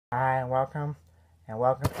Hi, and welcome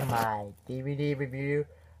to my DVD review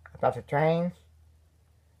about the trains.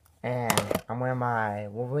 And I'm wearing my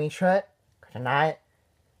Wolverine shirt because tonight,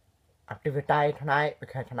 I'm super excited tonight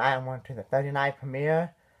because tonight I'm going to the Thursday night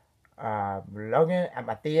premiere of Logan at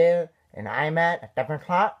my theater in IMAX at 7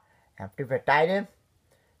 o'clock. And I'm super excited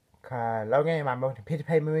because Logan is my most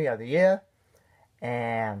anticipated movie of the year.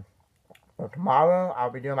 And for tomorrow,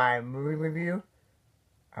 I'll be doing my movie review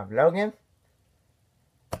of Logan.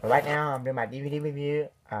 But right now, I'm doing my DVD review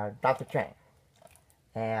of Dr. Train.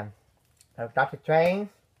 And Dr. Train,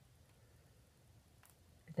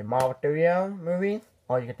 the Marvel Studio movie,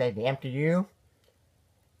 or you can say the MCU.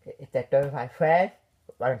 It's a certified fresh,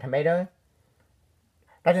 Rotten Tomatoes.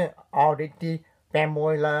 Doesn't all the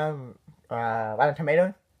fanboy love Rotten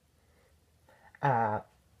Tomatoes?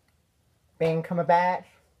 Ben Cumberbatch,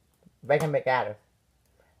 Bacon McAdams.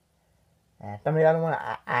 And some of the other ones,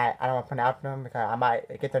 I don't want to pronounce them because I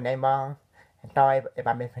might get their name wrong. And sorry if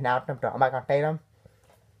I mispronounce them, so I'm not going to say them.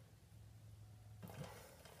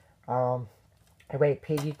 I rate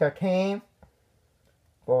PG-13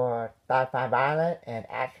 for sci-fi violence and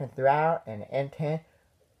action throughout and intense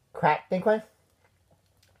crack sequence.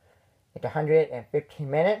 It's 115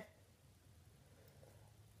 minutes.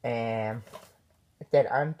 And it said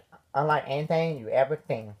unlike anything you ever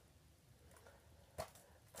seen.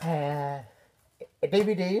 And a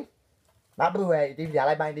DVD, not Blu-ray, DVD. I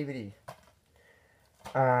like buying DVDs.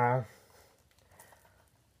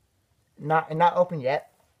 Not open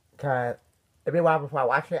yet, cause every while before I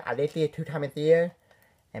watch it, I did see it 2 times in theater,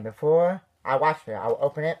 and before I watch it, I will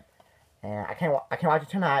open it, and I can't watch it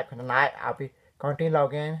tonight, cause tonight I'll be going to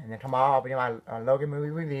Logan, and then tomorrow I'll be doing my Logan movie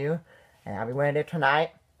review, and I'll be wearing it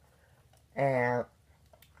tonight, and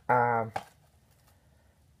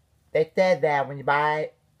they said that when you buy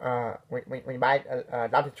when you buy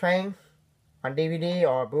Dr. Train on DVD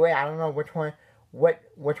or Blu-ray, I don't know which one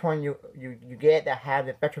you get that has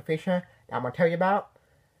the special feature that I'm gonna tell you about.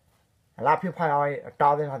 A lot of people probably already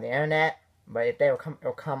saw this on the internet, but if it'll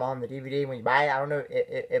come on the DVD when you buy it. I don't know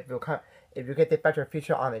if it'll come if you get the special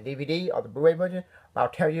feature on the DVD or the Blu-ray version, but I'll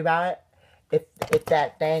tell you about it. It's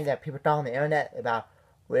that thing that people saw on the internet about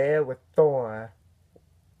where was Thor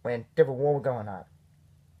when Civil War was going on.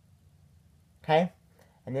 Okay?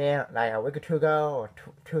 And then, like a week or two ago, or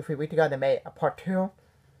 2 or 3 weeks ago, they made a part 2.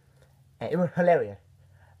 And it was hilarious.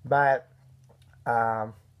 But,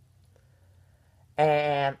 and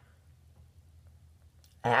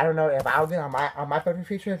I don't know if I'll get on my special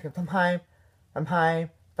features, because sometimes when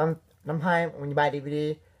you buy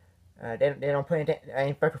DVD, they don't put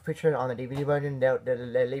any special features on the DVD version.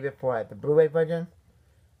 They leave it for the Blu-ray version.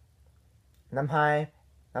 Sometimes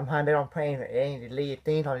they don't put any deleted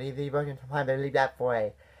things on the DVD version. Sometimes they leave that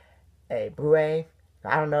for a Blu-ray.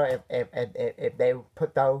 I don't know if they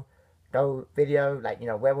put those videos, like, you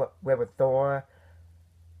know, where was Thor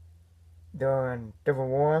during Civil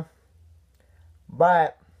War.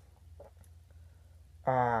 But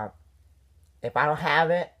if I don't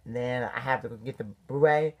have it, then I have to get the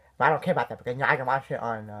Blu-ray. But I don't care about that because, you know, I can watch it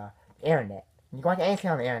on the internet. You can watch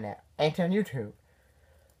anything on the internet, anything on YouTube.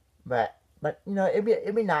 But you know,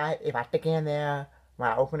 it'd be nice if I stick in there when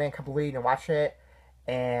I open it in a couple weeks and watch it,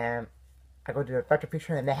 and I go to the special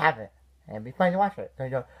feature and they have it, and it'd be fun to watch it. Cause,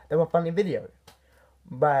 you know, they were funny videos.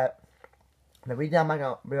 But the reason I'm not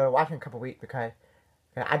gonna be able to watch it in a couple weeks because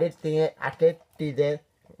I did see it, I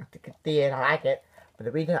like it. But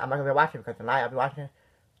the reason I'm not gonna be able to watch it because tonight I'll be watching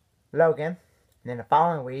Logan, and then the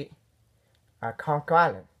following week, Conquer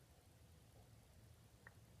Island.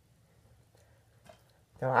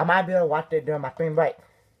 So I might be able to watch it during my spring break.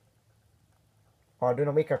 Or during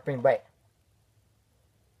the week of spring break.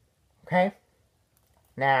 Okay?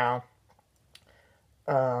 Now,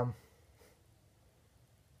 or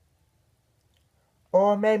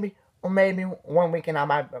maybe one weekend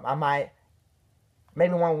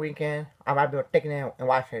maybe one weekend I might be able to take it in and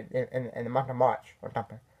watch it in the month of March or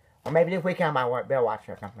something. Or maybe this weekend I might be able to watch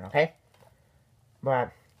it or something, okay?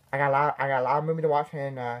 But I got a lot of movies to watch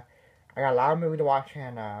in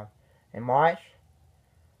in March,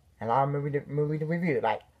 and a lot of movies to review,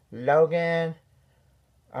 like Logan,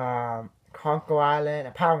 Conquer Island,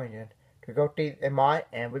 and Power Rangers, to go see in March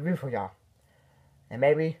and review for y'all. And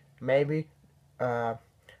maybe through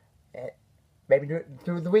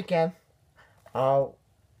the weekend, I'll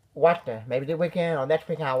watch them. Maybe this weekend or next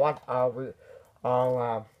weekend I'll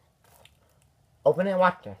open it and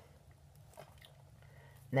watch them.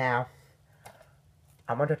 Now,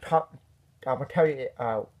 I'm gonna tell you,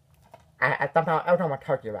 something else I want to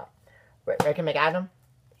talk to you about. But Rachel McAdams,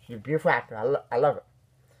 she's a beautiful actor. I love it.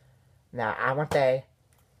 Now, I want to say,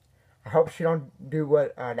 I hope she don't do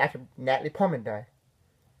what Natalie Portman does.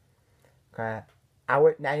 Cause I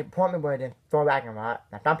wish Natalie Portman would in Thor Ragnarok.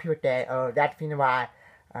 Now some people say, oh, that's the reason why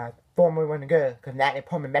Thor movie wasn't good, because Natalie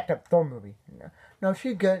Portman messed up Thor movie. No,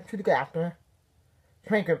 she's good. She's a good actor.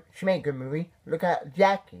 She made a good movie. Look at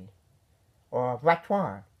Jackie or Black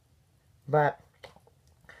Swan. But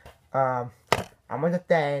I'm gonna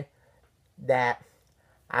say that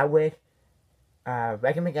I wish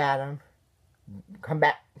Reggie McAdams come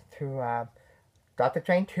back to Doctor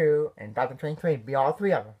Strange 2 and Doctor Strange 3, be all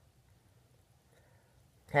three of them.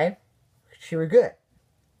 Okay? She was good.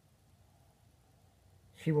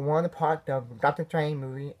 She was one of the parts of the Doctor Strange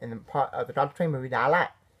movie and the part of the Doctor Strange movie that I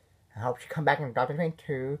like. I hope she come back in Doctor Strange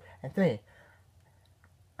 2 and 3.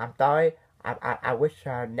 I'm sorry. I wish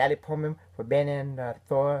Natalie Portman would have been in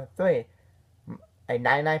Thor 3. A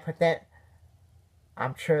 99%,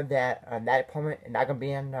 I'm sure that Natalie Portman is not going to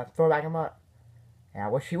be in Thor Ragnarok. And I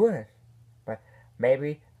wish she was. But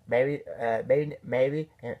maybe, that's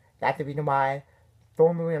the reason why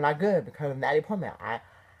Thor movie is not good, because of Natalie Portman.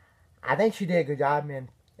 I think she did a good job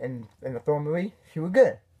in the Thor movie. She was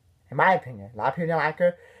good, in my opinion. A lot of people didn't like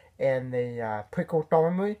her in the prequel Thor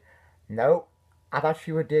movie. Nope. I thought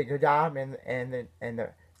she would do a good job in the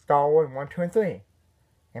Star Wars 1, 2, and 3.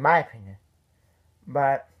 In my opinion.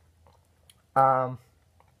 But, I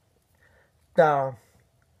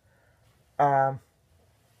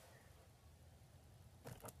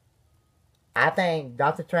think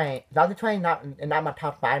Doctor Strange not my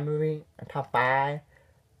top 5 movie, top 5,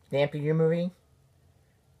 the MCU movie.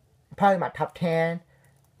 Probably my top 10,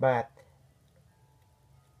 but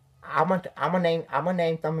I'm gonna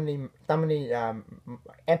name some of the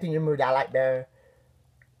MCU movies that I like better.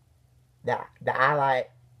 That I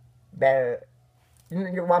like better.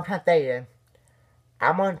 What I'm trying to say is,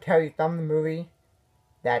 I'm gonna tell you some of the movies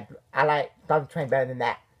that I like Doctor Strange better than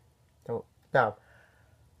that. So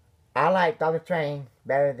I like Doctor Strange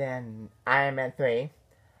better than Iron Man 3.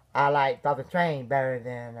 I like Doctor Strange better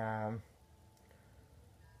than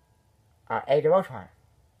Age of Ultron.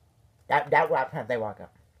 That's what I'm trying to say, Walker.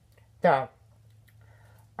 So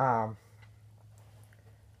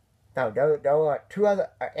those are two other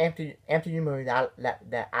MCU movies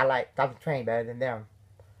that I like Doctor Strange better than them.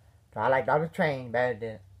 So I like Doctor Strange better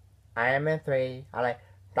than Iron Man 3. I like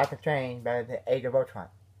Doctor Strange better than Age of Ultron.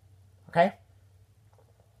 Okay?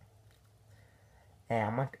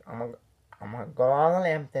 And I'm gonna go on a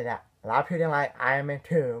limb to that. A lot of people didn't like Iron Man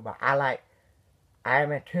 2, but I like Iron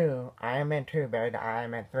Man 2 better than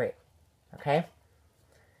Iron Man 3. Okay?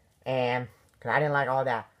 And because I didn't like all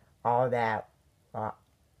that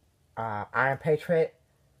Iron Patriot.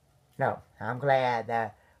 No, I'm glad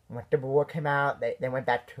that when Civil War came out, they went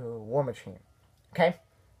back to War Machine. Okay?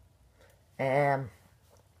 And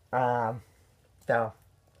so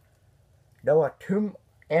there were 2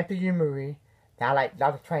 MCU movies that I like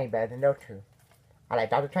Doctor Strange better than those 2. I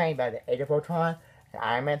like Doctor Strange better than Age of Ultron and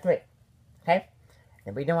Iron Man 3. Okay?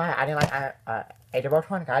 And the reason why I didn't like Age of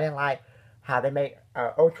Ultron, because I didn't like how they made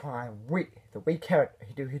Ultron weak. The weak character.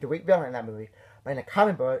 He's a weak villain in that movie. But in the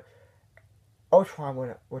comic book, Ultron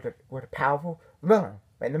was a powerful villain.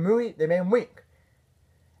 But in the movie, they made him weak.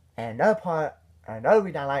 And another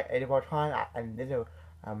reason I like Age of Ultron, and this is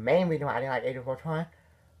a main reason why I didn't like Age of Ultron,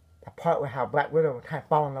 the part where how Black Widow was kind of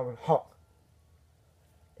falling in love with Hulk.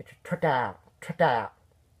 It just took that out.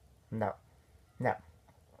 No.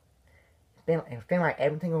 It's been like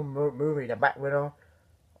every single movie that Black Widow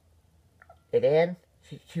it in,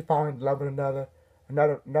 she falling in love with another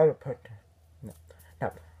person.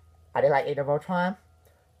 No. I didn't like Age of Ultron.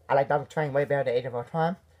 I like Doctor Strange way better than Age of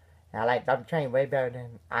Ultron. And I like Doctor Strange way better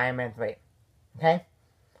than Iron Man 3. Okay?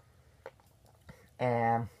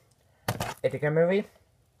 And it's a good movie.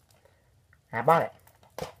 I bought it.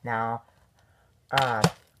 Now, I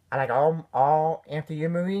like all MCU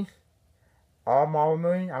movies. All Marvel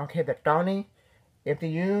movies. I don't care if they're Sony,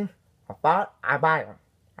 MCU, or Fox. I buy them.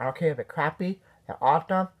 I don't care if they're crappy, they're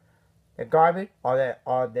awesome, they're garbage, or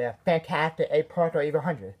they're fantastic, A+ or even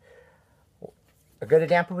 100. A good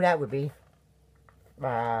example of that would be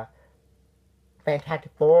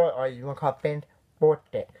Fantastic Four, or you want to call it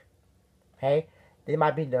Fantastic. Okay? This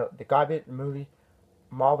might be the garbage movie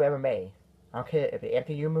Marvel ever made. I don't care if it's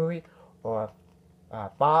an MCU movie or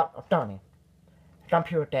Fox or Sony. Some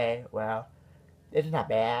people say, well, this is not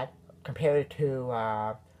bad compared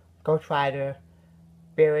to Ghost Rider,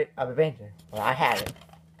 Spirit of Avengers. Well, I had it.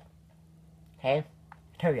 Okay? I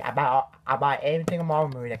tell you, I buy every single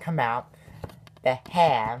Marvel movie that come out that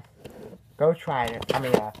have Ghost Rider,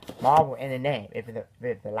 Marvel in the name. If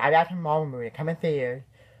it's a live action Marvel movie that come in theaters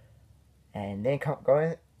and then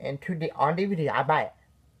go into on DVD, I buy it.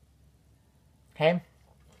 Okay?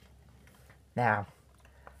 Now,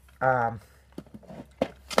 like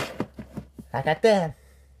I said,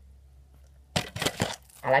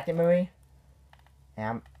 I like the movie,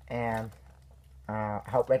 and I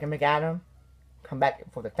hope Rachel McAdams come back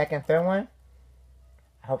for the second, third one.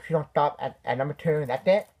 I hope she don't stop at number 2 and that's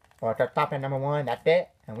it, or just stop at number 1, that's it,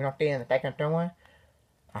 and we don't see in the second, third one.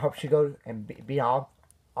 I hope she goes and be all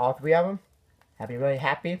 3 of them. I'd be really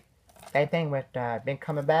happy. Same thing with Ben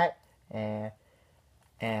coming back, and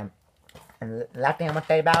the last thing I'm gonna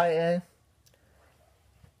say about it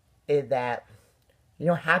is that you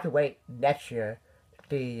don't have to wait next year to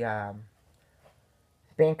see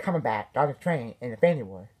Ben coming back, Doctor Strange, in Infinity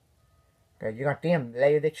War. Because you're gonna see him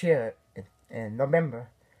later this year in November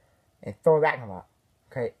in Thor Ragnarok.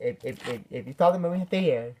 Okay, if you saw the movie in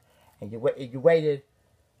theater and you waited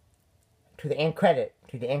to the end credit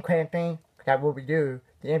thing, that's what we do.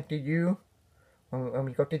 The MCU, when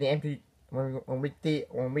we go to the MCU, when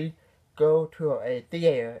we go to a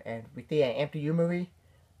theater and we see an MCU movie,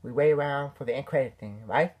 we wait around for the end credit thing,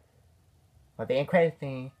 right? But the end credit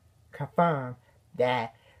thing confirmed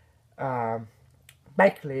that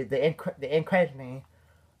basically the end credit thing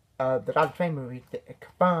of the Doctor Strange movie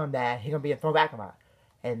confirmed that he's gonna be in Thor Ragnarok,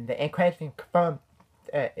 and the end credit thing confirmed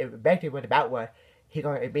it basically was about what he's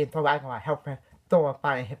gonna be in Thor Ragnarok helping Thor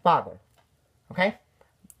find his father. Okay,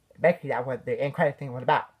 basically that's what the end credit thing was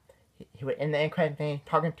about. He was in the end credit thing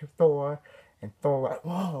talking to Thor, and Thor was like,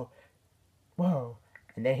 whoa, whoa,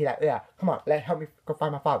 and then he's like, yeah, come on, help me go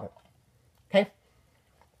find my father. Okay.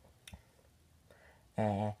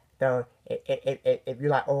 And so if you're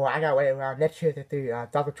like, oh, I gotta wait around next year to see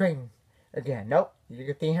Doctor Strange again, nope, you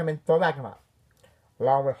can see him in Thor Ragnarok,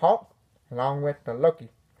 along with Hulk, along with Loki.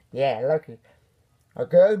 Yeah, Loki, a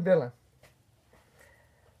good villain.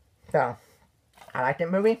 So I like that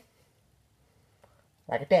movie.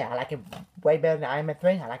 Like I said, I like it way better than Iron Man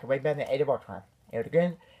 3. I like it way better than Age of Ultron. It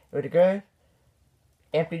was a good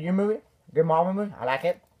MCU movie, good Marvel movie. I like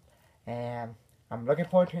it, and I'm looking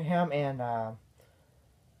forward to him in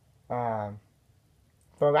Thor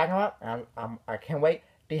Ragnarok. I can't wait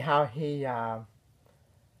to see how he I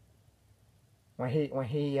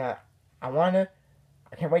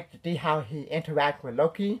can't wait to see how he interacts with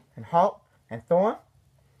Loki and Hulk and Thor.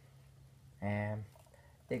 And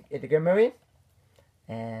it's a good movie.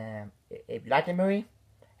 And if you like the movie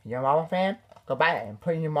and you're a Marvel fan, go buy it and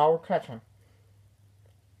put it in your Marvel collection.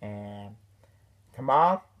 And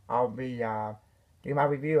tomorrow I'll be doing my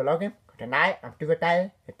review of Logan. Tonight I'm still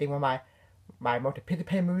excited to see one of my most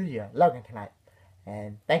anticipated movies, Logan, tonight.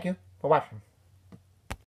 And thank you for watching.